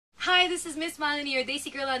Hi, this is MissMalini, your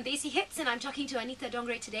Desi girl on Desi Hits, and I'm talking to Anita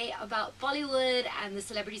Dongre today about Bollywood and the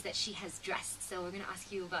celebrities that she has dressed. So we're going to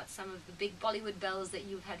ask you about some of the big Bollywood belles that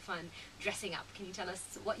you've had fun dressing up. Can you tell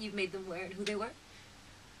us what you've made them wear and who they were?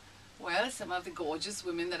 Well, some of the gorgeous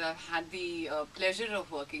women that I've had the pleasure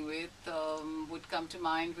of working with would come to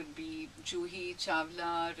mind would be Juhi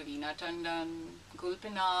Chawla, Ravina Tandon, Gul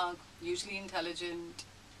Pinag, usually intelligent.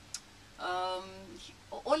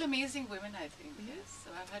 All amazing women, I think. Yes,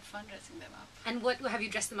 so I've had fun dressing them up. And what have you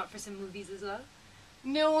dressed them up for some movies as well?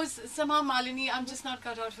 No, somehow Malini, I'm just not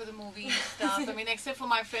cut out for the movie stuff. I mean, except for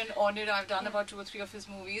my friend Anita, I've done about 2 or 3 of his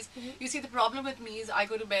movies. You see, the problem with me is I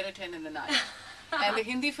go to bed at 10 in the night. And the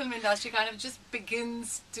Hindi film industry kind of just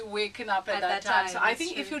begins to waken up at that time. So I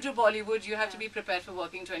think if you do Bollywood, you have to be prepared for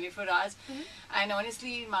working 24 hours. And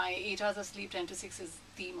honestly, my 8 hours of sleep, 10 to 6, is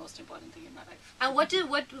the most important thing in my life. And what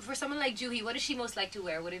for someone like Juhi, what does she most like to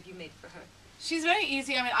wear? What have you made for her? She's very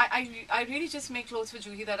easy. I mean, I really just make clothes for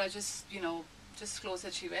Juhi that are just, you know, just clothes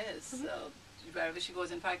that she wears wherever she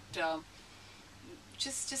goes. In fact,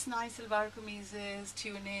 just nice salwar kameezes,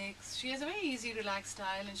 tunics. She has a very easy, relaxed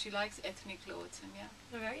style, and she likes ethnic clothes. And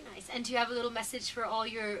yeah, very nice. And do you have a little message for all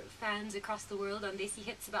your fans across the world on Desi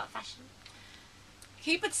Hits about fashion?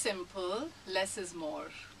 Keep it simple. Less is more.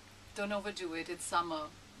 Don't overdo it. It's summer.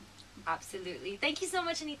 Absolutely. Thank you so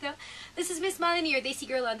much, Anita. This is MissMalini, your Desi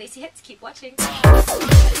girl on Desi Hits. Keep watching.